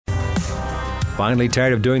Finally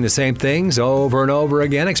tired of doing the same things over and over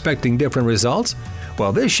again, expecting different results?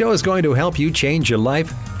 Well, this show is going to help you change your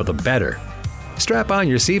life for the better. Strap on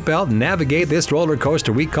your seatbelt and navigate this roller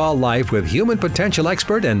coaster we call life with human potential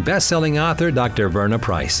expert and best-selling author Dr. Verna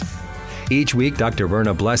Price. Each week, Dr.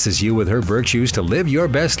 Verna blesses you with her virtues to live your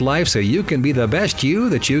best life so you can be the best you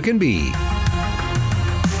that you can be.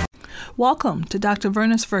 Welcome to Dr.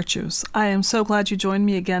 Verna's Virtues. I am so glad you joined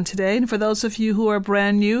me again today. And for those of you who are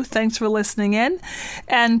brand new, thanks for listening in.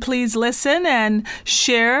 And please listen and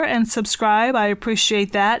share and subscribe. I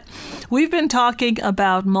appreciate that. We've been talking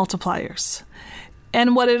about multipliers.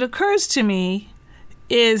 And what it occurs to me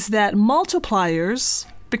is that multipliers,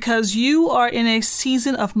 because you are in a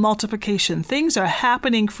season of multiplication. Things are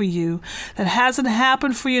happening for you that hasn't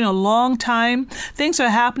happened for you in a long time. Things are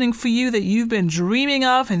happening for you that you've been dreaming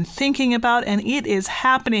of and thinking about, and it is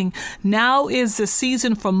happening. Now is the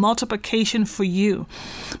season for multiplication for you.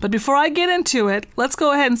 But before I get into it, let's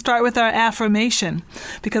go ahead and start with our affirmation,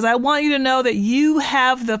 because I want you to know that you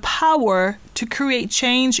have the power to create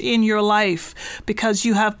change in your life because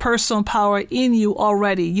you have personal power in you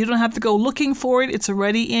already. You don't have to go looking for it. It's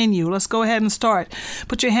already in you. Let's go ahead and start.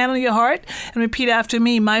 Put your hand on your heart and repeat after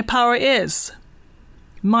me. My power is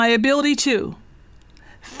my ability to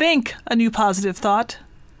think a new positive thought,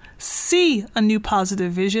 see a new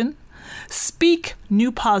positive vision, speak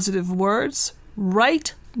new positive words,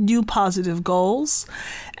 write new positive goals,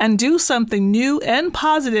 and do something new and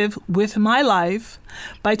positive with my life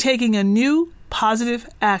by taking a new positive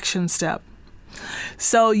action step.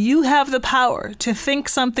 So you have the power to think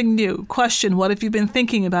something new. Question, what have you been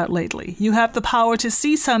thinking about lately? You have the power to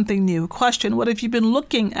see something new. Question, what have you been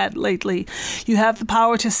looking at lately? You have the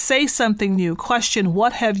power to say something new. Question,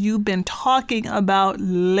 what have you been talking about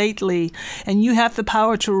lately? And you have the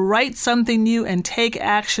power to write something new and take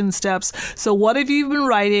action steps. So what have you been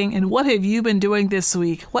writing and what have you been doing this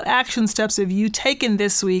week? What action steps have you taken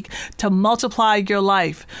this week to multiply your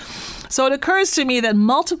life? So it occurs to me that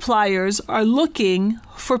multipliers are looking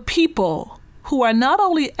for people who are not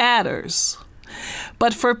only adders,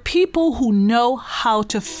 but for people who know how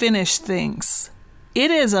to finish things.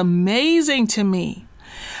 It is amazing to me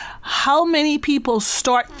how many people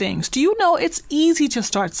start things. Do you know it's easy to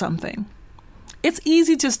start something? It's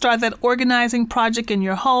easy to start that organizing project in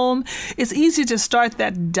your home. It's easy to start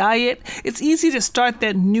that diet. It's easy to start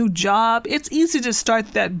that new job. It's easy to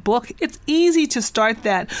start that book. It's easy to start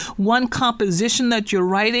that one composition that you're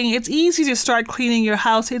writing. It's easy to start cleaning your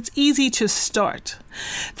house. It's easy to start.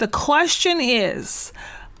 The question is,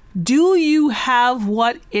 do you have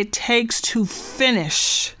what it takes to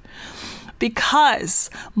finish? Because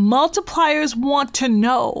multipliers want to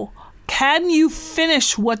know, can you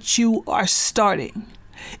finish what you are starting?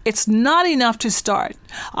 It's not enough to start.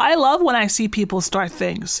 I love when I see people start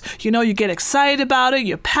things. You know, you get excited about it.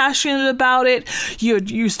 You're passionate about it.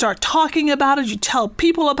 You start talking about it. You tell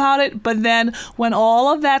people about it. But then when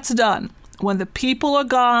all of that's done, when the people are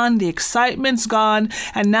gone, the excitement's gone,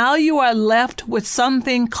 and now you are left with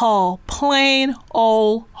something called plain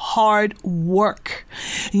old hard work.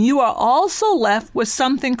 You are also left with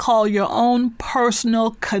something called your own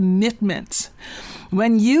personal commitment.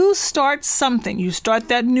 When you start something, you start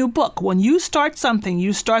that new book. When you start something,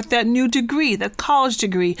 you start that new degree, that college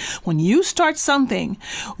degree. When you start something,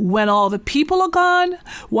 when all the people are gone,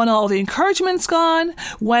 when all the encouragement's gone,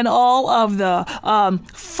 when all of the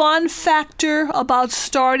fun factor about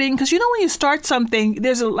starting, because you know when you start something,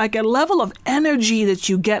 there's a level of energy that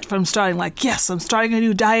you get from starting. Like, yes, I'm starting a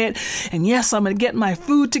new diet, and yes, I'm going to get my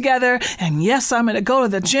food together, and yes, I'm going to go to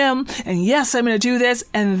the gym, and yes, I'm going to do this,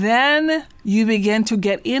 and then you begin to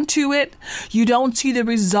get into it. You don't see the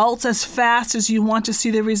results as fast as you want to see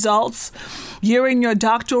the results. You're in your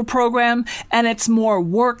doctoral program and it's more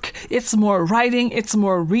work, it's more writing, it's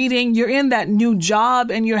more reading. You're in that new job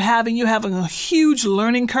and you're having a huge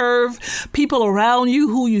learning curve. People around you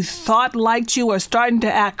who you thought liked you are starting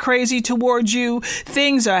to act crazy towards you.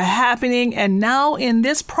 Things are happening, and now in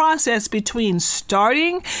this process between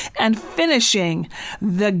starting and finishing,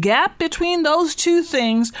 the gap between those two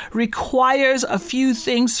things requires a few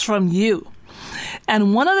things from you.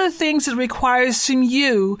 And one of the things it requires from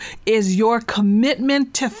you is your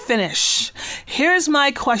commitment to finish. Here's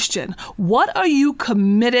my question. What are you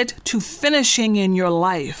committed to finishing in your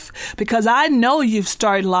life? Because I know you've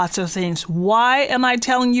started lots of things. Why am I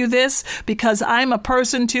telling you this? Because I'm a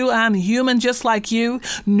person too. I'm human just like you.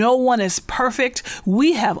 No one is perfect.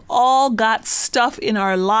 We have all got stuff in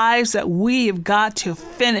our lives that we've got to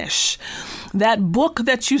finish. That book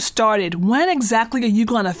that you started, when exactly are you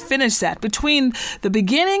going to finish that? Between the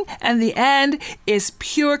beginning and the end is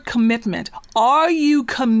pure commitment. Are you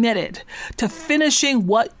committed to finishing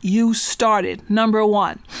what you started? Number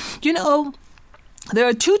one. You know, there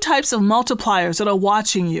are two types of multipliers that are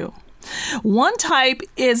watching you. One type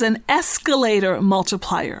is an escalator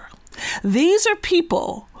multiplier. These are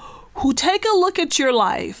people who take a look at your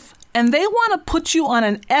life and they want to put you on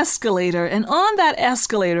an escalator. And on that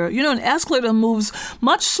escalator, you know, an escalator moves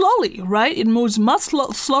much slowly, right? It moves much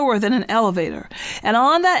slower than an elevator. And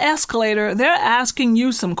on that escalator, they're asking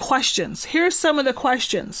you some questions. Here's some of the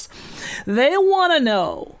questions. They want to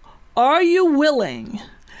know, are you willing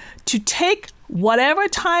to take whatever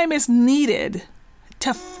time is needed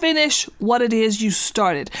to finish what it is you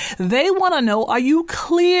started? They want to know, are you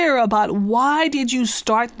clear about why did you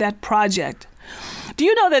start that project? Do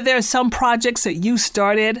you know that there are some projects that you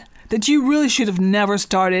started that you really should have never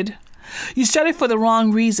started? You started for the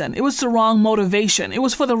wrong reason. It was the wrong motivation. It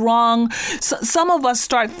was for the wrong... Some of us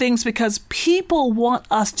start things because people want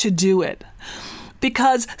us to do it.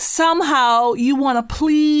 Because somehow you want to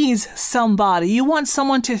please somebody. You want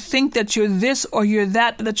someone to think that you're this or you're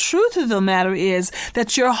that. But the truth of the matter is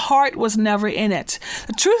that your heart was never in it.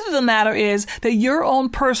 The truth of the matter is that your own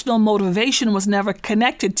personal motivation was never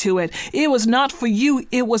connected to it. It was not for you.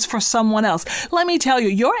 It was for someone else. Let me tell you,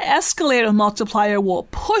 your escalator multiplier will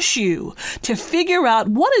push you to figure out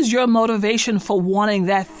what is your motivation for wanting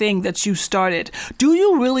that thing that you started. Do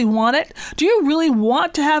you really want it? Do you really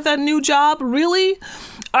want to have that new job? Really?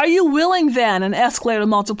 Are you willing then, an escalator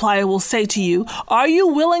multiplier will say to you, are you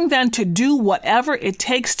willing then to do whatever it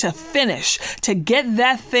takes to finish, to get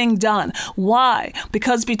that thing done? Why?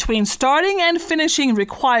 Because between starting and finishing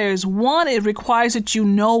requires, one, it requires that you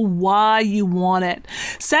know why you want it.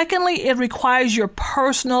 Secondly, it requires your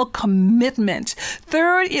personal commitment.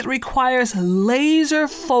 Third, it requires laser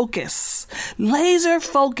focus. Laser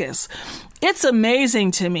focus. It's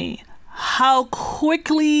amazing to me how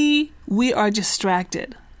quickly we are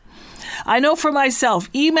distracted. I know for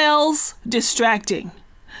myself, emails, distracting.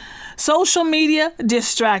 Social media,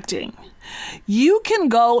 distracting. You can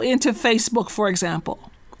go into Facebook, for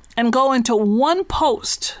example, and go into one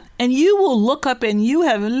post, and you will look up and you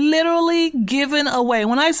have literally given away.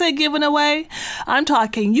 When I say given away, I'm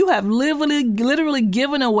talking you have literally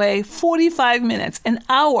given away 45 minutes, an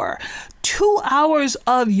hour, 2 hours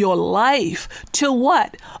of your life to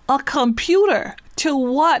what? A computer. To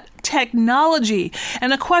what? Technology.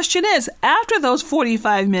 And the question is, after those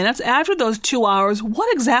 45 minutes, after those 2 hours,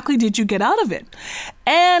 what exactly did you get out of it?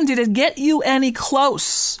 And did it get you any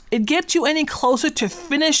close? It get you any closer to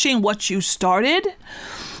finishing what you started?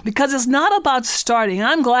 Because it's not about starting.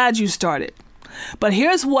 I'm glad you started. But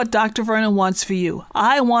here's what Dr. Verna wants for you.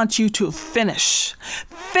 I want you to finish.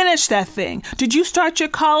 Finish that thing. Did you start your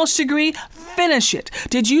college degree? Finish it.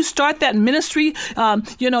 Did you start that ministry,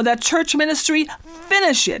 that church ministry?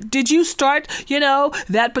 Finish it. Did you start,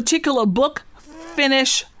 that particular book?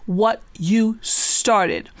 Finish what you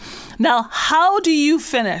started. Now, how do you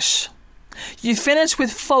finish? You finish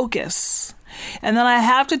with focus. And then I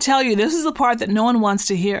have to tell you, this is the part that no one wants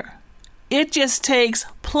to hear. It just takes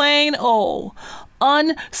plain old,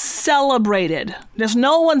 uncelebrated. There's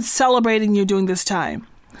no one celebrating you during this time.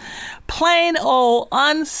 Plain old,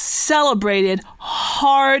 uncelebrated,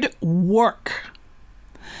 hard work.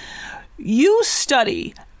 You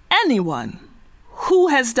study anyone who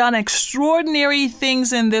has done extraordinary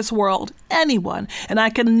things in this world. Anyone. And I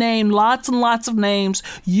can name lots and lots of names.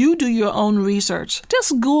 You do your own research.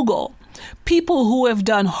 Just Google. People who have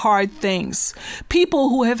done hard things. People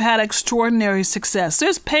who have had extraordinary success.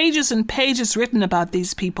 There's pages and pages written about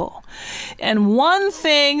these people. And one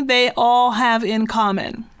thing they all have in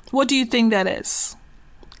common. What do you think that is?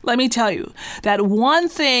 Let me tell you. That one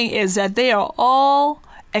thing is that they are all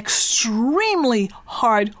extremely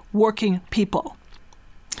hard-working people.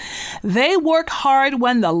 They work hard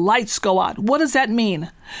when the lights go out. What does that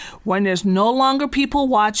mean? When there's no longer people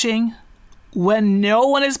watching, when no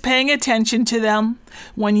one is paying attention to them,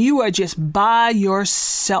 when you are just by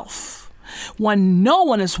yourself, when no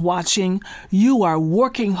one is watching, you are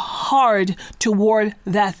working hard toward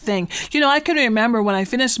that thing. I can remember when I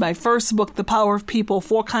finished my first book, The Power of People,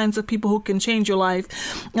 4 kinds of people who can change your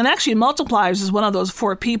life. And actually, multipliers is one of those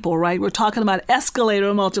 4 people, right? We're talking about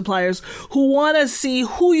escalator multipliers who want to see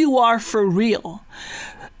who you are for real.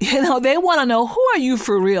 They want to know, who are you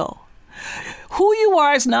for real? Who you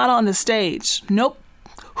are is not on the stage. Nope.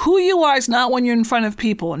 Who you are is not when you're in front of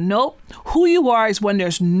people. Nope. Who you are is when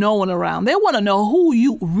there's no one around. They want to know who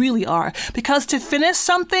you really are. Because to finish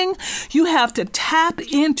something, you have to tap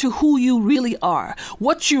into who you really are,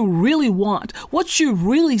 what you really want, what you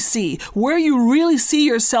really see, where you really see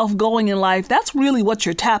yourself going in life. That's really what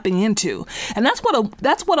you're tapping into. And that's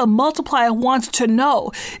what a multiplier wants to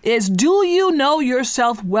know is, do you know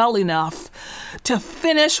yourself well enough to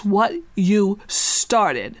finish what you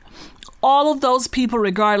started? All of those people,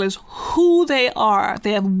 regardless who they are,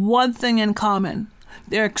 they have one thing in common.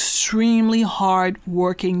 They're extremely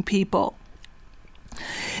hard-working people.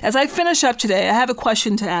 As I finish up today, I have a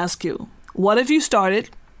question to ask you. What have you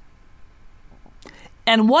started?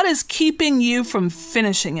 And what is keeping you from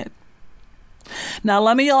finishing it? Now,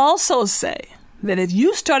 let me also say that if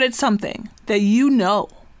you started something that you know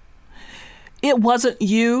it wasn't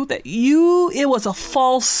it was a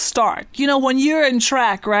false start. You know, when you're in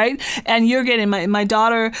track, right? And you're getting, my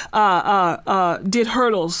daughter did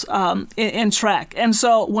hurdles in track. And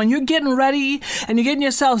so when you're getting ready and you're getting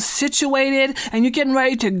yourself situated and you're getting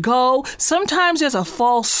ready to go, sometimes there's a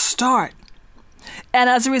false start.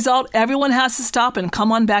 And as a result, everyone has to stop and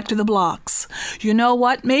come on back to the blocks. You know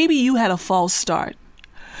what? Maybe you had a false start.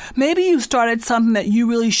 Maybe you started something that you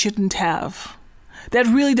really shouldn't have, that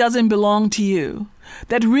really doesn't belong to you,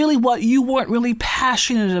 that really what you weren't really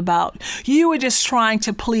passionate about. You were just trying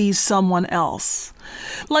to please someone else.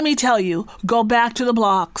 Let me tell you, go back to the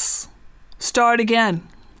blocks. Start again.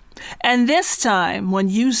 And this time, when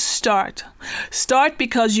you start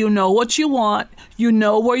because you know what you want, you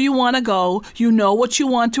know where you want to go, you know what you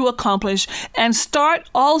want to accomplish, and start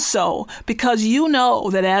also because you know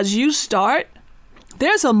that as you start,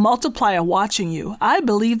 there's a multiplier watching you. I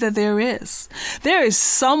believe that there is. There is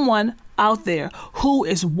someone out there who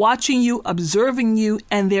is watching you, observing you,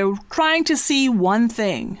 and they're trying to see one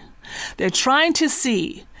thing. They're trying to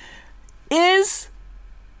see, is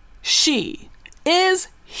she, is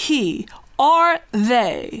he, are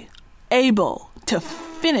they able to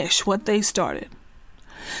finish what they started?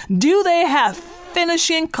 Do they have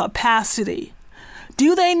finishing capacity?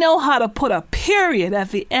 Do they know how to put a period at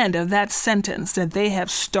the end of that sentence that they have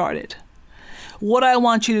started? What I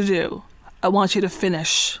want you to do, I want you to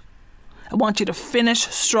finish. I want you to finish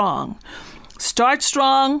strong. Start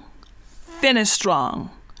strong, finish strong.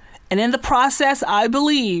 And in the process, I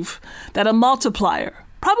believe that a multiplier,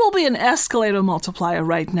 probably an escalator multiplier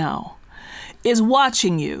right now, is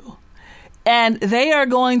watching you. And they are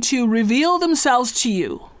going to reveal themselves to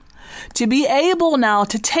you, to be able now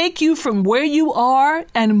to take you from where you are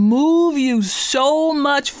and move you so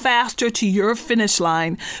much faster to your finish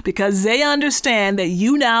line, because they understand that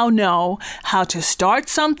you now know how to start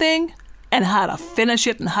something and how to finish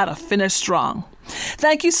it and how to finish strong.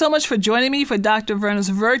 Thank you so much for joining me for Dr. Verna's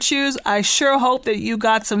Virtues. I sure hope that you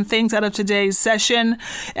got some things out of today's session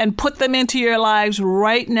and put them into your lives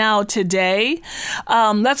right now today.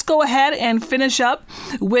 Let's go ahead and finish up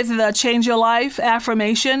with the Change Your Life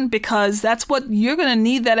affirmation, because that's what you're going to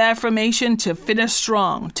need, that affirmation to finish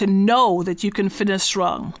strong, to know that you can finish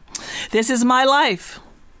strong. This is my life,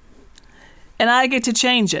 and I get to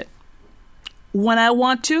change it when I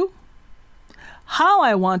want to, how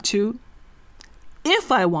I want to,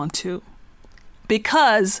 if I want to,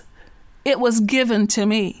 because it was given to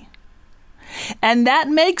me. And that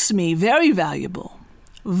makes me very valuable,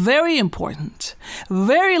 very important,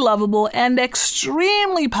 very lovable, and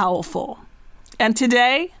extremely powerful. And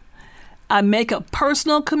today, I make a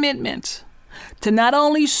personal commitment to not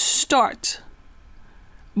only start,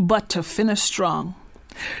 but to finish strong.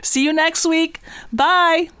 See you next week.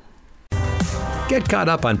 Bye. Get caught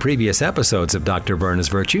up on previous episodes of Dr. Verna's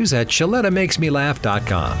Virtues at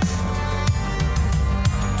ShalettaMakesMeLaugh.com.